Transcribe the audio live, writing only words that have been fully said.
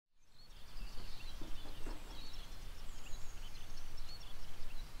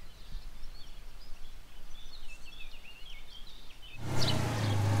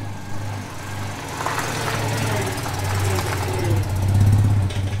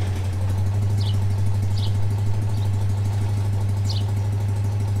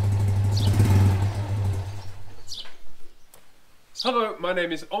my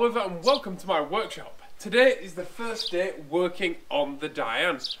name is Oliver and welcome to my workshop. Today is the first day working on the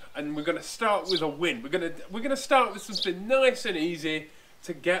Dyane and we're going to start with a win. We're going to start with something nice and easy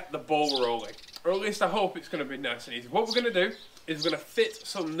to get the ball rolling. Or at least I hope it's going to be nice and easy. What we're going to do is we're going to fit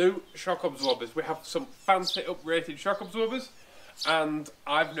some new shock absorbers. We have some fancy uprated shock absorbers and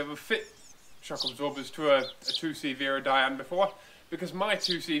I've never fit shock absorbers to a 2CV or a Dyane before because my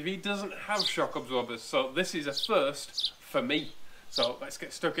 2CV doesn't have shock absorbers. So this is a first for me. So let's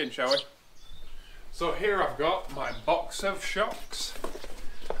get stuck in, shall we? So here I've got my box of shocks,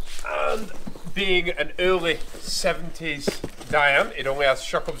 and being an early 70s Dyane, it only has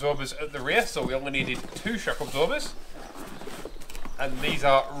shock absorbers at the rear, so we only needed 2 shock absorbers. And these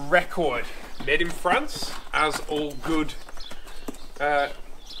are Record, made in France, as all good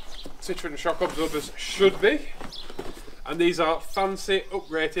Citroen shock absorbers should be. And these are fancy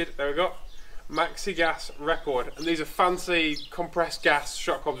uprated, there we go, Maxi Gas Record, and these are fancy compressed gas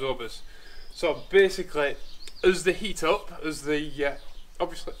shock absorbers. So basically, as they heat up, as the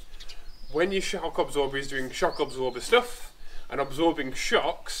obviously when your shock absorber is doing shock absorber stuff and absorbing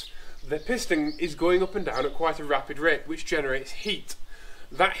shocks, the piston is going up and down at quite a rapid rate, which generates heat.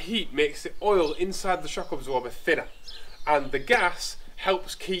 That heat makes the oil inside the shock absorber thinner, and the gas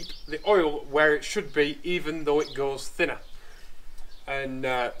helps keep the oil where it should be, even though it goes thinner. And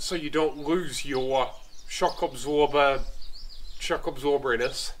so you don't lose your shock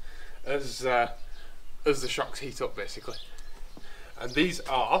absorberiness as the shocks heat up, basically. And these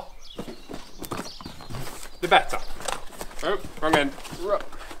are the better. Oh, wrong end.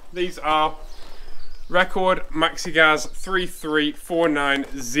 These are Record Maxi Gas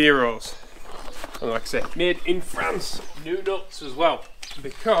 33490s. And like I say, made in France. New nuts as well,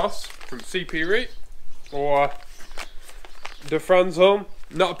 because from CP Re or De France Home,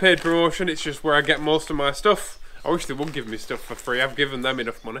 not a paid promotion, it's just where I get most of my stuff. I wish they would give me stuff for free, I've given them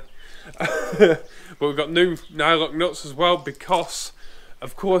enough money. But we've got new nylock nuts as well, because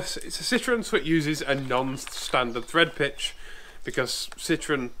of course it's a Citroen, so it uses a non-standard thread pitch, because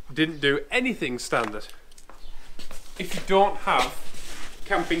Citroen didn't do anything standard. If you don't have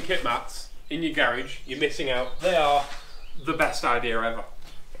camping kit mats in your garage, you're missing out. They are the best idea ever.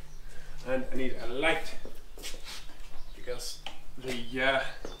 And I need a light, because the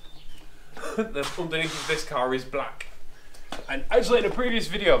underneath of this car is black. And actually in a previous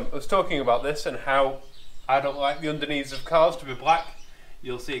video I was talking about this and how I don't like the underneaths of cars to be black.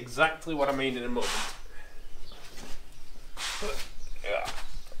 You'll see exactly what I mean in a moment.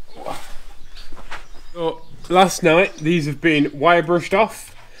 So last night these have been wire brushed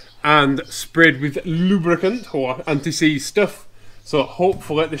off and sprayed with lubricant or anti-seize stuff, so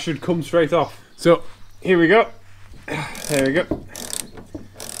hopefully they should come straight off. So here we go. There we go.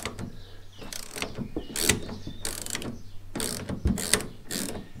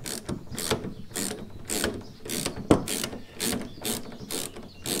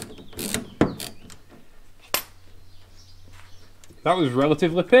 That was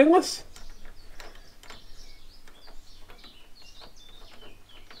relatively painless.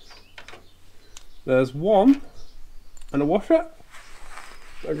 There's one and a washer.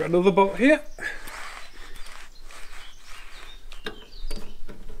 I've got another bolt here.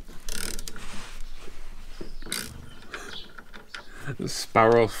 There's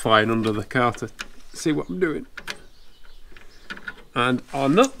sparrows flying under the car to see what I'm doing. And our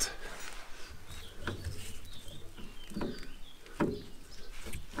nut.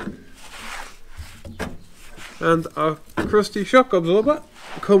 And our crusty shock absorber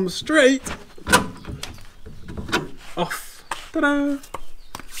comes straight off. Ta-da!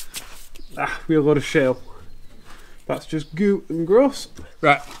 We have a lot of shale. That's just goo and gross.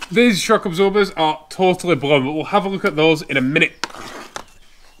 Right, these shock absorbers are totally blown, but we'll have a look at those in a minute.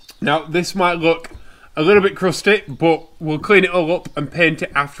 Now, this might look a little bit crusty, but we'll clean it all up and paint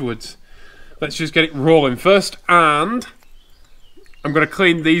it afterwards. Let's just get it rolling first, and I'm going to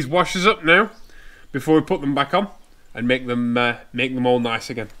clean these washers up now before we put them back on and make them all nice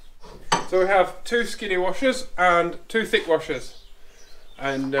again. So we have 2 skinny washers and 2 thick washers,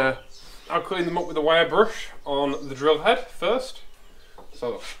 and I'll clean them up with a wire brush on the drill head first.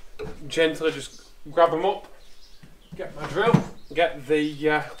 So gently just grab them up, get my drill, get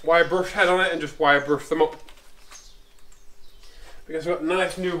the wire brush head on it and just wire brush them up. Because we've got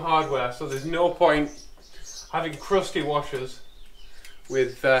nice new hardware, so there's no point having crusty washers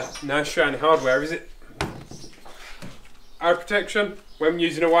with nice shiny hardware, is it? Eye protection when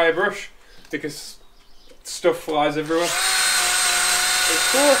using a wire brush, because stuff flies everywhere. Of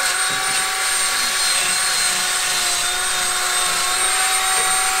course.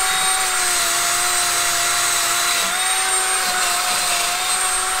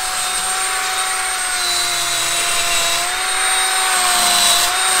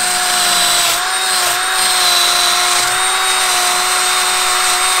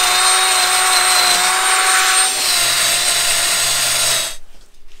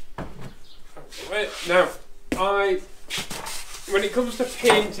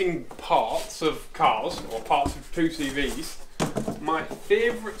 painting parts of cars, or parts of 2CVs, my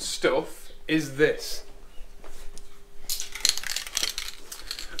favourite stuff is this.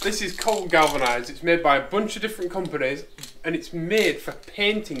 This is cold galvanised. It's made by a bunch of different companies, and it's made for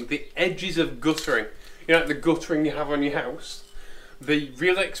painting the edges of guttering. You know, like the guttering you have on your house. The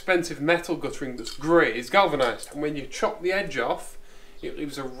really expensive metal guttering that's grey is galvanised, and when you chop the edge off, it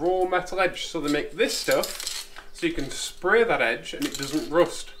leaves a raw metal edge. So they make this stuff so you can spray that edge and it doesn't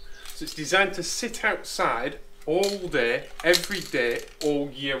rust. So it's designed to sit outside all day, every day,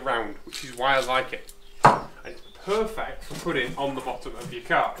 all year round, which is why I like it. And it's perfect for putting on the bottom of your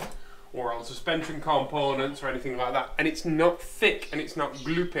car, or on suspension components or anything like that. And it's not thick and it's not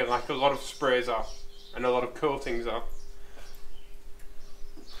gloopy like a lot of sprays are and a lot of coatings are.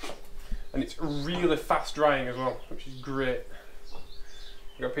 And it's really fast drying as well, which is great.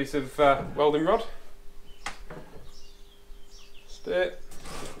 Got a piece of welding rod, stay,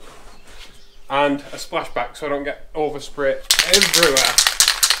 and a splashback so I don't get overspray everywhere.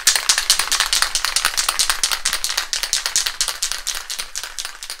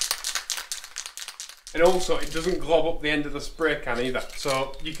 And also, it doesn't glob up the end of the spray can either.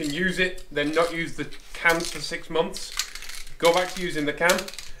 So you can use it, then not use the cans for 6 months, go back to using the can,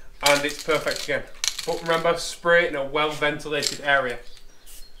 and it's perfect again. But remember, spray it in a well ventilated area.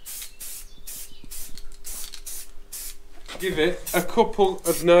 Give it a couple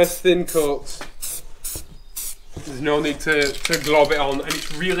of nice thin coats. There's no need to glob it on, and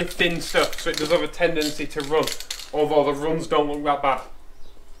it's really thin stuff, so it does have a tendency to run, although the runs don't look that bad.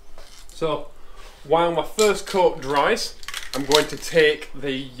 So while my first coat dries, I'm going to take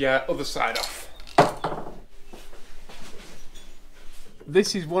the other side off.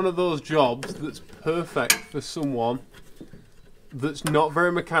 This is one of those jobs that's perfect for someone that's not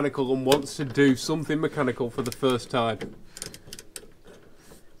very mechanical and wants to do something mechanical for the first time.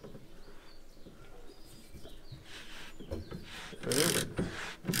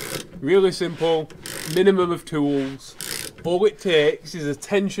 Really simple, minimum of tools. All it takes is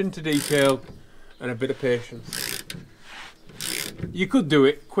attention to detail and a bit of patience. You could do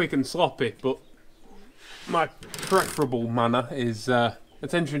it quick and sloppy, but my preferable manner is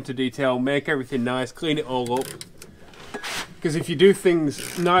attention to detail, make everything nice, clean it all up. Because if you do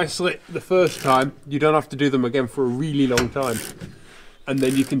things nicely the first time, you don't have to do them again for a really long time. And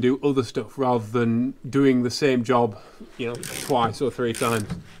then you can do other stuff rather than doing the same job, you know, twice or 3 times.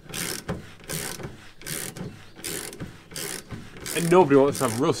 And nobody wants to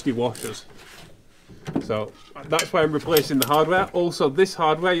have rusty washers. So that's why I'm replacing the hardware. Also, this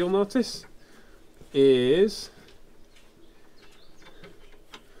hardware, you'll notice, is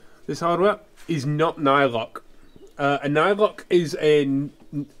not nylock. A nylock is a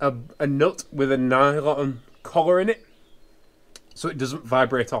nut with a nylon collar in it, so it doesn't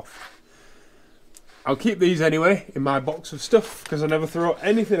vibrate off. I'll keep these anyway in my box of stuff because I never throw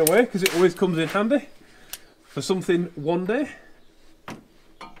anything away, because it always comes in handy for something one day.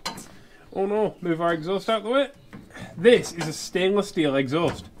 Oh no, move our exhaust out of the way. This is a stainless steel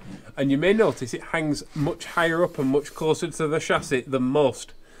exhaust, and you may notice it hangs much higher up and much closer to the chassis than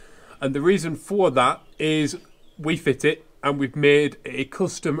most. And the reason for that is we fit it and we've made a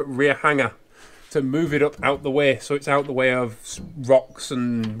custom rear hanger to move it up out the way, so it's out the way of rocks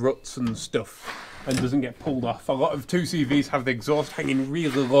and ruts and stuff and doesn't get pulled off. A lot of 2CVs have the exhaust hanging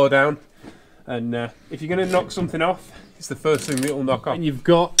really low down, and if you're going to knock something off, it's the first thing that it'll knock off. And you've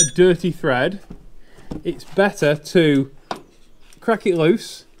got a dirty thread, it's better to crack it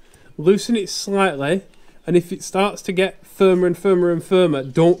loose, loosen it slightly, and if it starts to get firmer and firmer and firmer,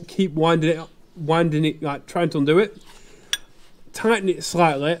 don't keep winding it, like trying to undo it. Tighten it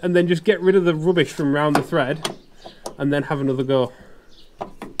slightly and then just get rid of the rubbish from around the thread and then have another go.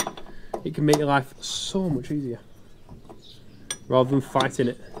 It can make your life so much easier rather than fighting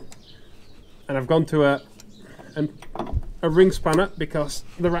it. And I've gone to a ring spanner because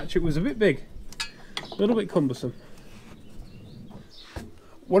the ratchet was a bit big, a little bit cumbersome.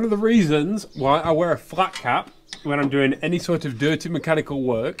 One of the reasons why I wear a flat cap when I'm doing any sort of dirty mechanical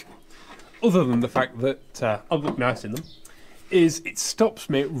work, other than the fact that I look nice in them, is it stops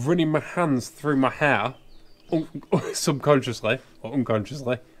me running my hands through my hair subconsciously or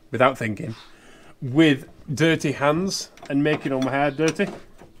unconsciously, without thinking, with dirty hands and making all my hair dirty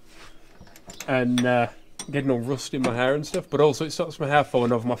and getting all rust in my hair and stuff, but also it stops my hair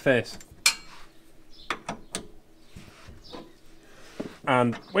falling over my face.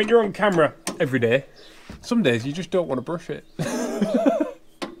 And when you're on camera every day, some days you just don't want to brush it.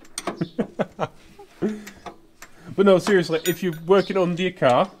 But no, seriously, if you're working under your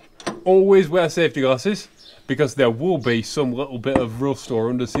car, always wear safety glasses, because there will be some little bit of rust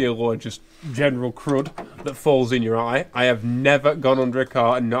or underseal or just general crud that falls in your eye. I have never gone under a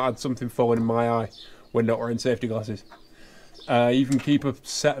car and not had something falling in my eye when not wearing safety glasses. I even keep a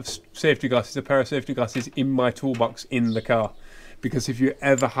set of safety glasses, a pair of safety glasses in my toolbox in the car, because if you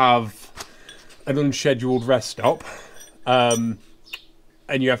ever have an unscheduled rest stop and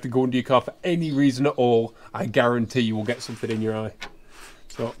you have to go under your car for any reason at all, I guarantee you will get something in your eye.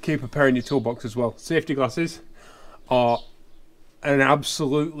 So keep a pair in your toolbox as well. Safety glasses are an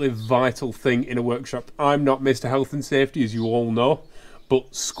absolutely vital thing in a workshop. I'm not Mr. Health and Safety, as you all know,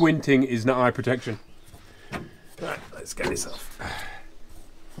 but squinting is not eye protection. Right, let's get this off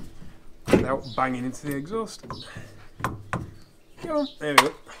without banging into the exhaust. Come on, there we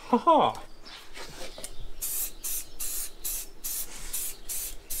go. Ha ha!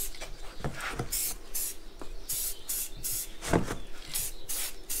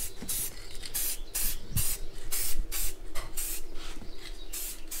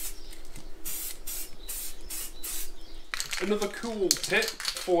 Another cool tip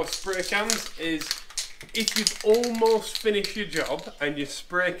for spray cans is if you've almost finished your job and your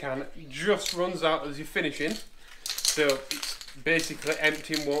spray can just runs out as you're finishing, so it's basically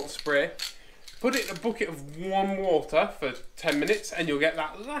empty and won't spray, put it in a bucket of warm water for 10 minutes and you'll get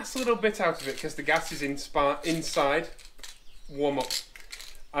that last little bit out of it because the gas is inside warm up.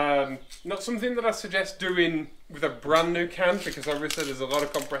 Not something that I suggest doing with a brand new can because obviously there's a lot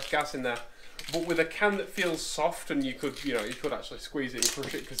of compressed gas in there. But with a can that feels soft and you could actually squeeze it and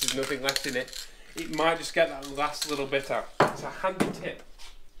crush it because there's nothing left in it, it might just get that last little bit out. It's a handy tip.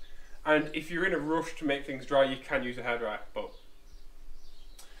 And if you're in a rush to make things dry, you can use a hairdryer, but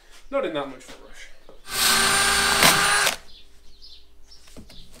not in that much of a rush.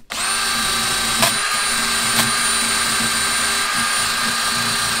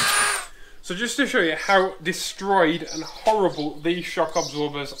 So just to show you how destroyed and horrible these shock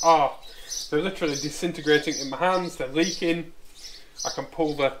absorbers are, they're literally disintegrating in my hands, they're leaking. I can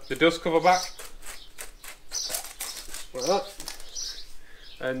pull the dust cover back, like that.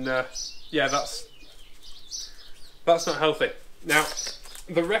 And yeah, that's not healthy. Now,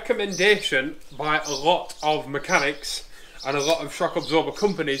 the recommendation by a lot of mechanics and a lot of shock absorber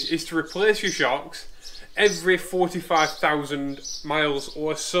companies is to replace your shocks every 45,000 miles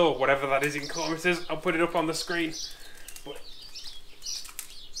or so, whatever that is in kilometers. I'll put it up on the screen. But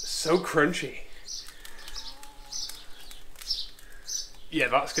so crunchy. Yeah,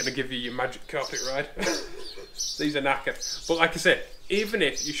 that's going to give you your magic carpet ride. These are knackered. But like I said, even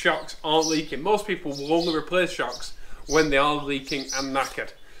if your shocks aren't leaking, most people will only replace shocks when they are leaking and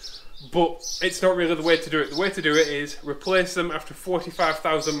knackered. But it's not really the way to do it. The way to do it is replace them after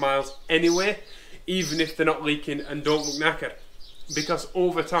 45,000 miles anyway, even if they're not leaking and don't look knackered. Because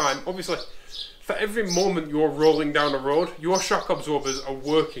over time, obviously, for every moment you're rolling down a road, your shock absorbers are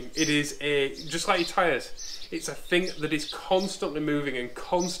working. It is just like your tyres. It's a thing that is constantly moving and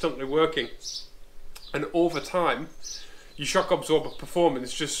constantly working. And over time, your shock absorber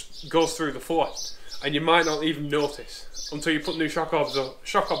performance just goes through the floor. And you might not even notice until you put new shock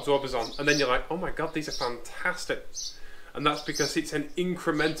absorbers on. And then you're like, oh my God, these are fantastic. And that's because it's an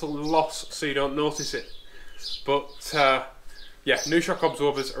incremental loss, so you don't notice it. But yeah, new shock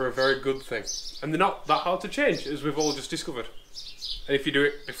absorbers are a very good thing. And they're not that hard to change, as we've all just discovered. And if you do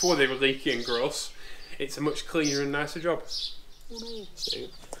it before they were leaky and gross, it's a much cleaner and nicer job.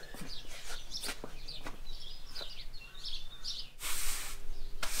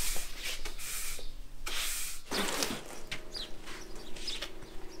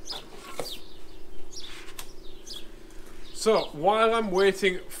 So, while I'm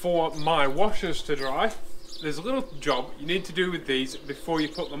waiting for my washers to dry, there's a little job you need to do with these before you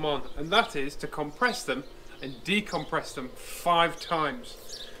put them on, and that is to compress them and decompress them 5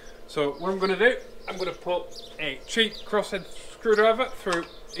 times. So what I'm going to do, I'm going to put a cheap crosshead screwdriver through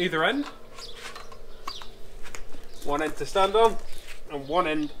either end. One end to stand on and one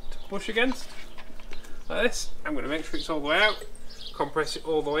end to push against, like this. I'm going to make sure it's all the way out, compress it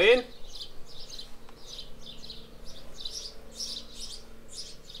all the way in.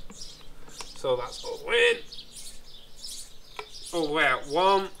 So that's all the way in, all the way out.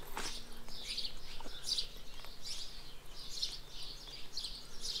 1,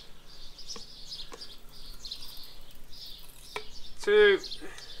 2,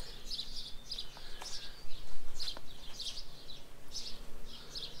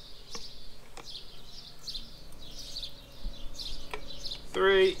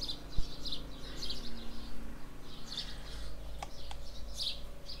 3,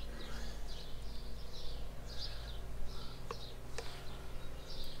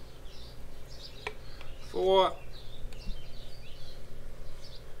 4,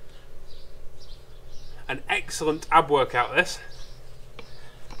 An excellent ab workout, this.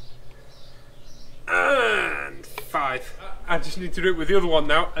 And 5. I just need to do it with the other one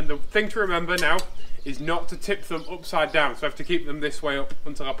now, and the thing to remember now is not to tip them upside down, so I have to keep them this way up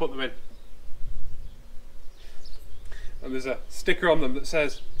until I put them in. And there's a sticker on them that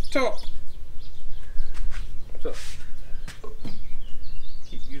says top. So,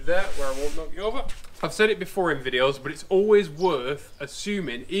 keep you there where I won't knock you over. I've said it before in videos, but it's always worth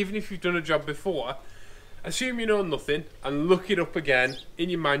assuming, even if you've done a job before, assume you know nothing and look it up again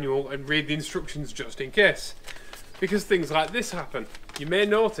in your manual and read the instructions just in case. Because things like this happen. You may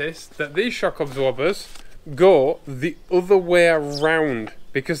notice that these shock absorbers go the other way around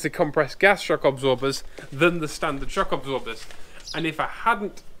because they compress gas shock absorbers than the standard shock absorbers. And if I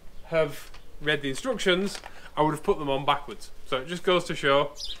hadn't have read the instructions, I would have put them on backwards. So it just goes to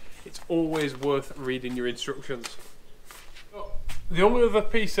show it's always worth reading your instructions. The only other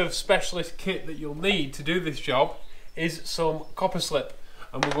piece of specialist kit that you'll need to do this job is some copper slip,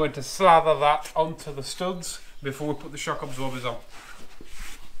 and we're going to slather that onto the studs before we put the shock absorbers on.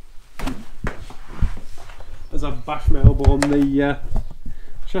 As I bash my elbow on the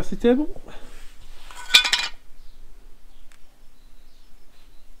chassis table.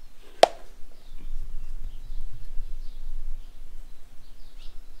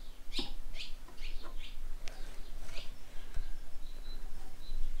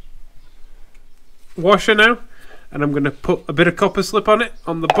 Washer now, and I'm going to put a bit of copper slip on it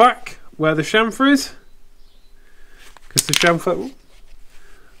on the back where the chamfer is, because the chamfer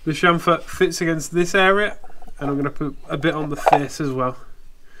fits against this area, and I'm going to put a bit on the face as well,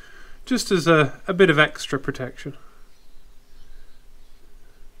 just as a bit of extra protection.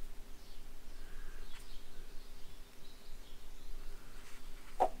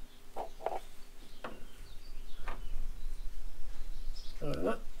 Like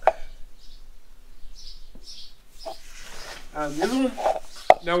that. And the other one.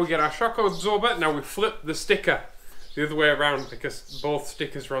 Now we get our shock absorber. Now we flip the sticker the other way around because both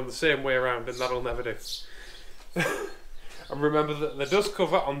stickers are on the same way around, and that'll never do. And remember that the dust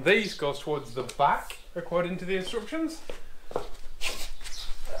cover on these goes towards the back according to the instructions.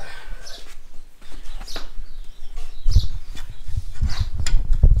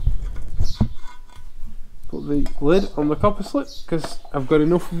 Put the lid on the copper slip because I've got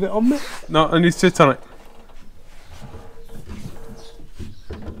enough of it on me. No, I need to sit on it.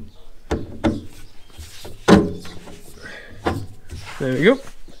 There we go.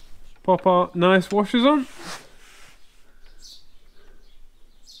 Pop our nice washers on.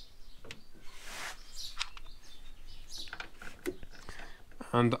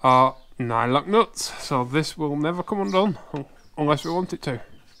 And our nylock nuts. So this will never come undone unless we want it to.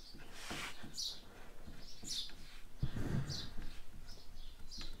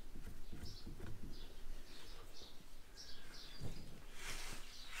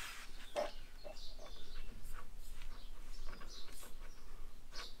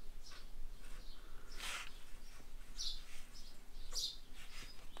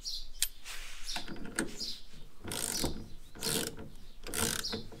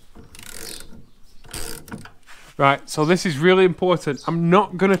 Right, so this is really important. I'm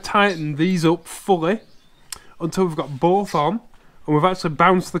not going to tighten these up fully until we've got both on and we've actually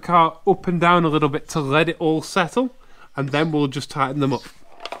bounced the car up and down a little bit to let it all settle, and then we'll just tighten them up.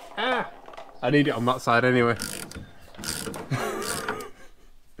 Ah, I need it on that side anyway.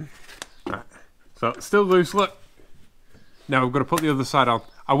 Right, so still loose, look. Now we've got to put the other side on.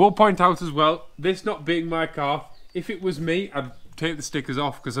 I will point out as well, this not being my car, if it was me, I'd take the stickers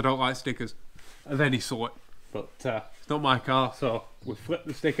off because I don't like stickers of any sort. But it's not my car, so we flip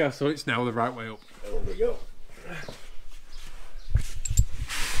the sticker so it's now the right way up. There we go.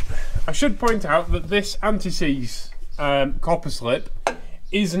 I should point out that this anti-seize copper slip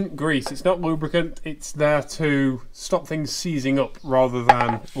isn't grease. It's not lubricant. It's there to stop things seizing up rather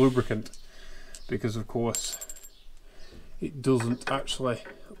than lubricant, because of course it doesn't actually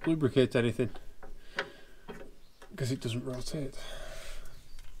lubricate anything because it doesn't rotate.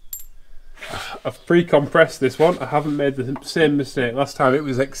 I've pre-compressed this one. I haven't made the same mistake. Last time it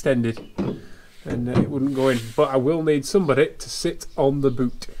was extended and it wouldn't go in, but I will need somebody to sit on the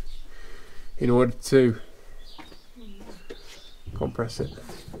boot in order to compress it.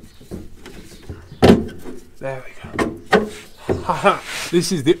 There we go. Haha,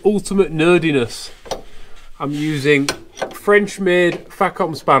 this is the ultimate nerdiness. I'm using French-made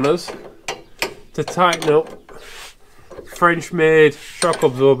Facom spanners to tighten up French-made shock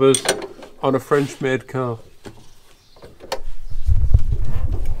absorbers on a French-made car.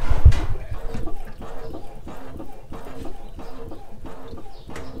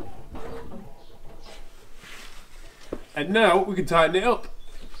 And now we can tighten it up.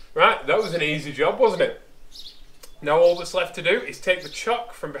 Right, that was an easy job, wasn't it? Now all that's left to do is take the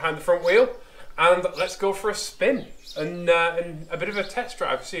chock from behind the front wheel and let's go for a spin and a bit of a test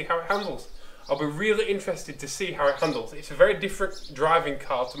drive, see how it handles. I'll be really interested to see how it handles. It's a very different driving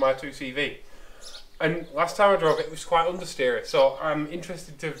car to my 2CV. And last time I drove it, it was quite understeery, so I'm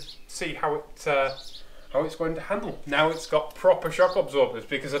interested to see how it's going to handle. Now it's got proper shock absorbers,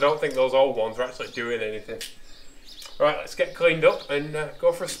 because I don't think those old ones are actually doing anything. Right, let's get cleaned up and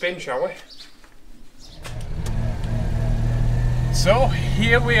go for a spin, shall we? So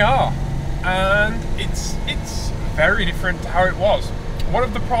here we are, and it's very different to how it was. One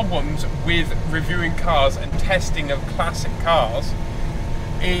of the problems with reviewing cars and testing of classic cars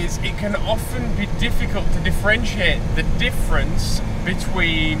is it can often be difficult to differentiate the difference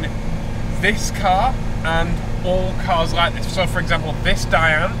between this car and all cars like this. So for example, this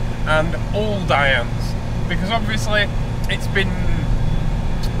Dyane and all Dyanes, because obviously it's been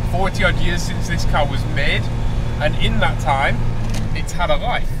 40 odd years since this car was made, and in that time it's had a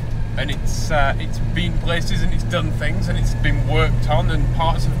life, and it's been places and it's done things and it's been worked on and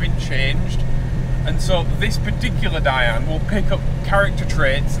parts have been changed. And so this particular Dyane will pick up character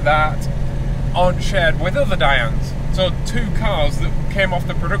traits that aren't shared with other Dyanes. So two cars that came off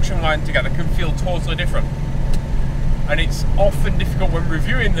the production line together can feel totally different. And it's often difficult when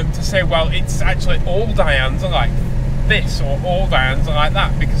reviewing them to say, well, it's actually all Dyanes are like this or all Dyanes are like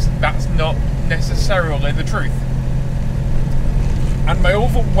that, because that's not necessarily the truth. And my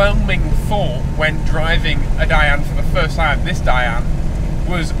overwhelming thought when driving a Dyane for the first time, this Dyane,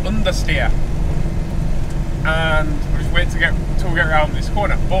 was understeer. And we'll just wait till we get around this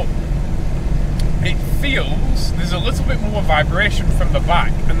corner. But it feels there's a little bit more vibration from the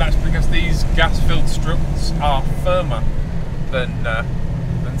back, and that's because these gas-filled struts are firmer than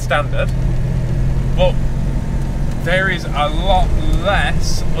standard. But there is a lot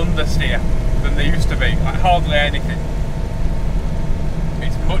less understeer than there used to be, like hardly anything.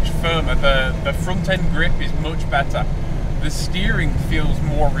 It's much firmer. The front end grip is much better. The steering feels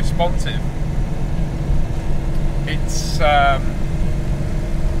more responsive. It's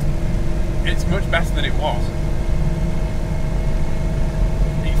much better than it was.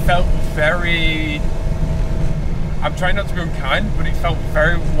 It felt very, I'm trying not to be unkind, but it felt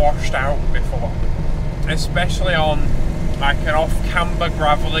very washed out before. Especially on like an off-camber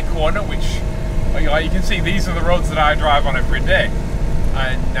gravelly corner, which, like you can see, these are the roads that I drive on every day.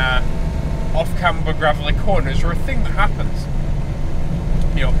 And off-camber gravelly corners are a thing that happens.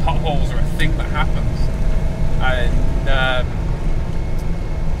 You know, potholes are a thing that happens. And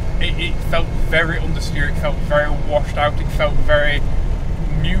it felt very understeer, it felt very washed out, it felt very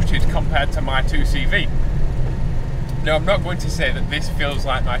muted compared to my 2CV. Now, I'm not going to say that this feels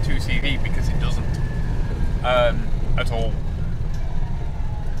like my 2CV, because it doesn't at all.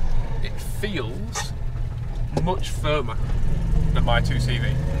 It feels much firmer than my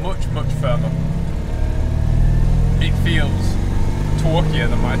 2CV, much firmer. It feels torquier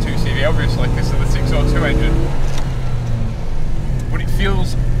than my 2CV, obviously because of the 602 engine, but it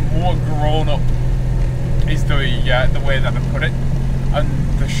feels more grown up is the way that I put it, and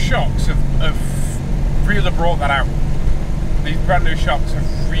the shocks have really brought that out. These brand new shocks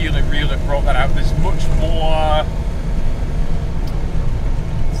have really brought that out. There's much more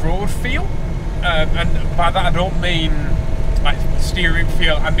road feel, and by that I don't mean like steering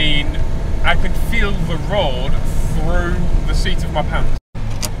feel, I mean I can feel the road through the seat of my pants.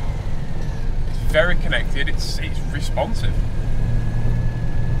 It's very connected, it's responsive,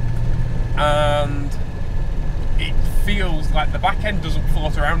 and it feels like the back end doesn't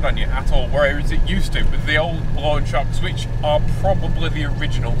float around on you at all, whereas it used to with the old blown shocks, which are probably the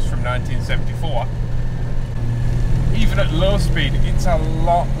originals from 1974. Even at low speed, it's a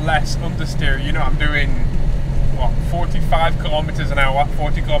lot less understeer. You know, I'm doing, what, 45 kilometers an hour,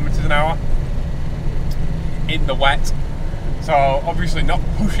 40 kilometers an hour in the wet. So obviously not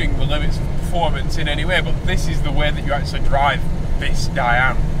pushing the limits of performance in any way, but this is the way that you actually drive this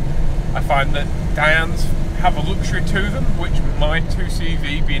Dyane. I find that Dyanes have a luxury to them, which my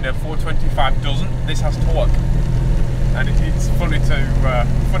 2CV, being a 425, doesn't. This has torque, and it's funny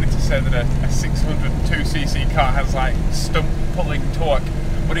to say that a 602cc car has like stump pulling torque,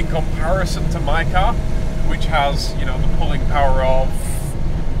 but in comparison to my car, which has, you know, the pulling power of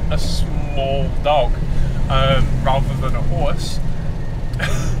a small dog rather than a horse,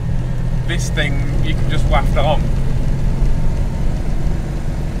 this thing you can just waft along.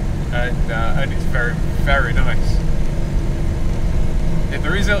 And it's very nice.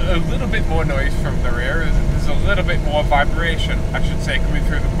 There is a little bit more noise from the rear. There's a little bit more vibration, I should say, coming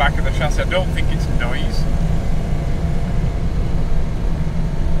through the back of the chassis. I don't think it's noise.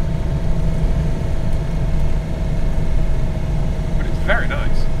 very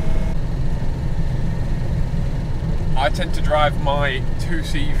nice. I tend to drive my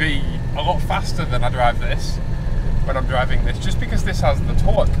 2CV a lot faster than I drive this when I'm driving this, just because this has the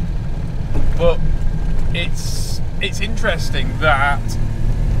torque. But it's interesting that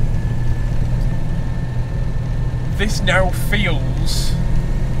this now feels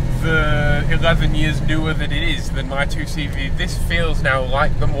the 11 years newer that it is than my 2CV. This feels now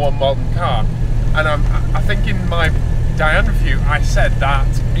like the more modern car, and I think in my Dyane review I said that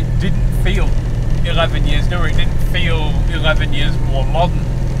it didn't feel 11 years newer, it didn't feel 11 years more modern,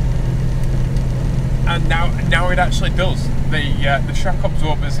 and now it actually does. The shock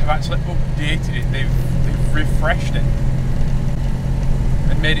absorbers have actually updated it, they've refreshed it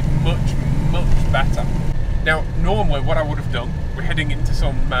and made it much better. Now normally what I would have done, we're heading into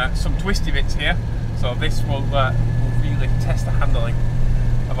some twisty bits here, so this will really test the handling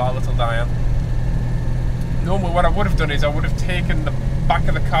of our little Dyane. Normally what I would have done is I would have taken the back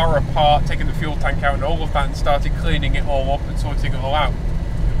of the car apart, taken the fuel tank out and all of that, and started cleaning it all up and sorting it all out.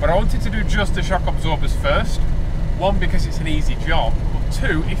 But I wanted to do just the shock absorbers first. One, because it's an easy job, but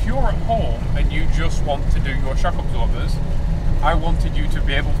two, if you're at home and you just want to do your shock absorbers, I wanted you to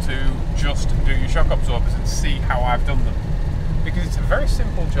be able to just do your shock absorbers and see how I've done them. Because it's a very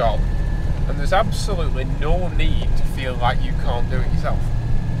simple job and there's absolutely no need to feel like you can't do it yourself.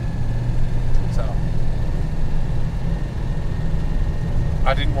 So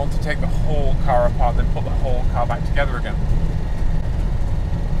I didn't want to take the whole car apart and then put the whole car back together again.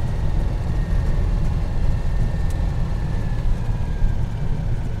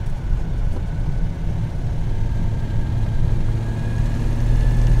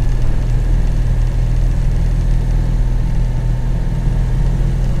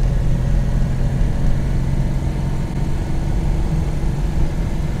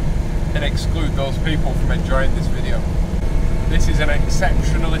 And exclude those people from enjoying this video. This is an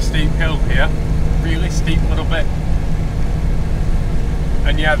exceptionally steep hill here, really steep little bit.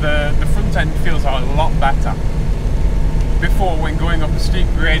 And yeah, the front end feels a lot better. Before, when going up a steep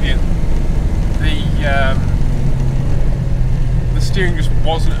gradient, the steering just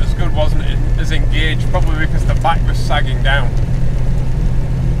wasn't as good, wasn't as engaged, probably because the back was sagging down.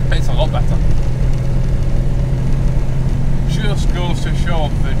 It's a lot better. Just goes to show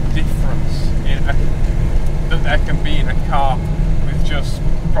the difference that there can be in a car with just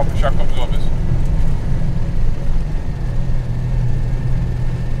proper shock absorbers.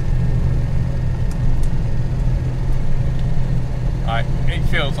 Right, it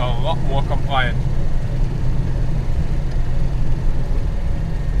feels a lot more compliant.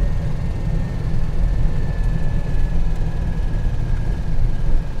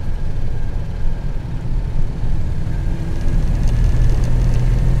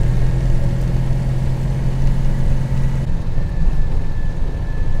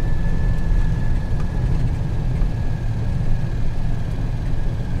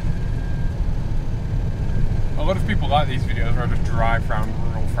 A lot of people like these videos where I just drive around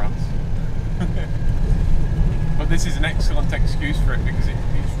rural France. But this is an excellent excuse for it because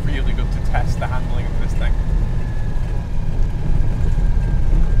it's really good to test the handling of this thing.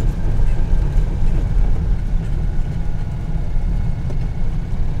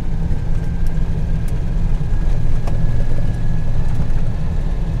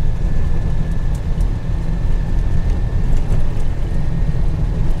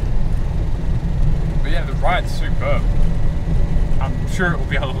 Ride's superb. I'm sure it will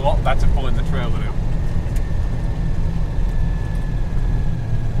be a lot better pulling the trailer now.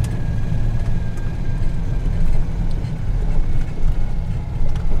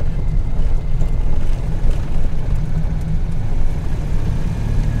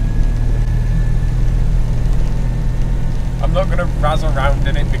 I'm not going to razz around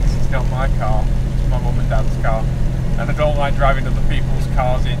in it because it's not my car, it's my mum and dad's car, and I don't like driving other people's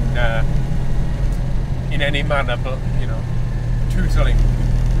cars in any manner, but you know, tootling.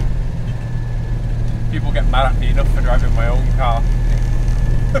 People get mad at me enough for driving my own car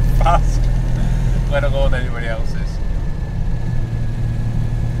fast, let alone anybody else's.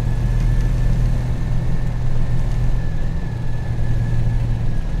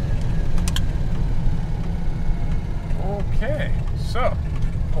 Okay, so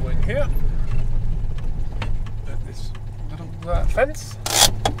pull in here at this little fence.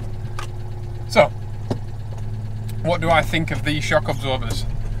 So, what do I think of these shock absorbers?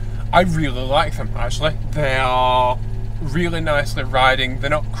 I really like them, actually. They are really nicely riding. They're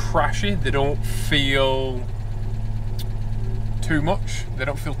not crashy. They don't feel too much. They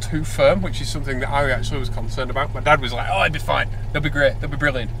don't feel too firm, which is something that I actually was concerned about. My dad was like, oh, it'll be fine. They'll be great. They'll be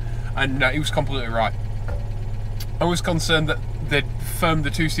brilliant. And he was completely right. I was concerned that they'd firm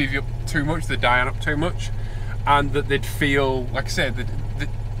the 2CV up too much, the Dyane up too much, and that they'd feel, like I said,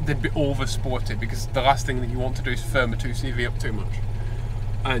 they'd be over sporty, because the last thing that you want to do is firm a 2CV up too much.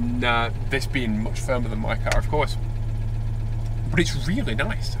 And this being much firmer than my car, of course. But it's really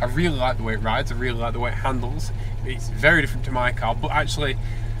nice. I really like the way it rides, I really like the way it handles. It's very different to my car, but actually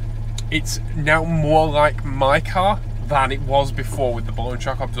it's now more like my car than it was before with the blown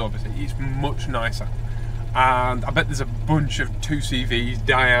shock absorbers. It's much nicer. And I bet there's a bunch of 2CVs,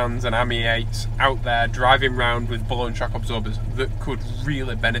 Dyanes and AMI 8s out there driving around with blown shock absorbers that could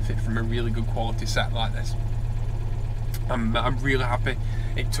really benefit from a really good quality set like this. I'm really happy.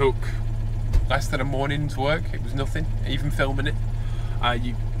 It took less than a morning's work. It was nothing, even filming it.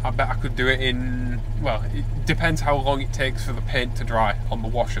 I bet I could do it in, well, it depends how long it takes for the paint to dry on the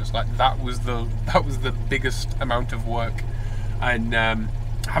washers. Like that was the biggest amount of work. And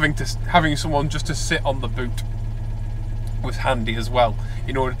having someone just to sit on the boot was handy as well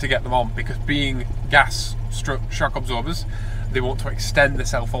in order to get them on, because being gas shock absorbers, they want to extend the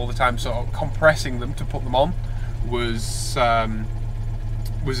self all the time, so compressing them to put them on was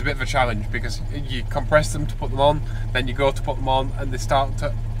a bit of a challenge, because you compress them to put them on, then you go to put them on and they start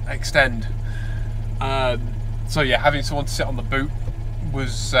to extend. So yeah, having someone to sit on the boot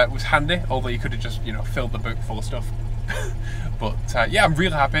was handy, although you could have just, you know, filled the boot full of stuff. But yeah, I'm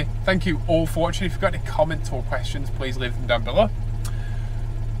really happy. Thank you all for watching. If you've got any comments or questions, please leave them down below.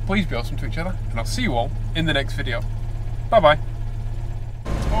 Please be awesome to each other, and I'll see you all in the next video. Bye bye.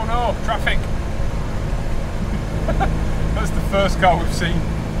 Oh no, traffic. That's the first car we've seen.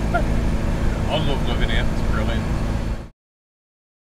 I love living here, it's brilliant.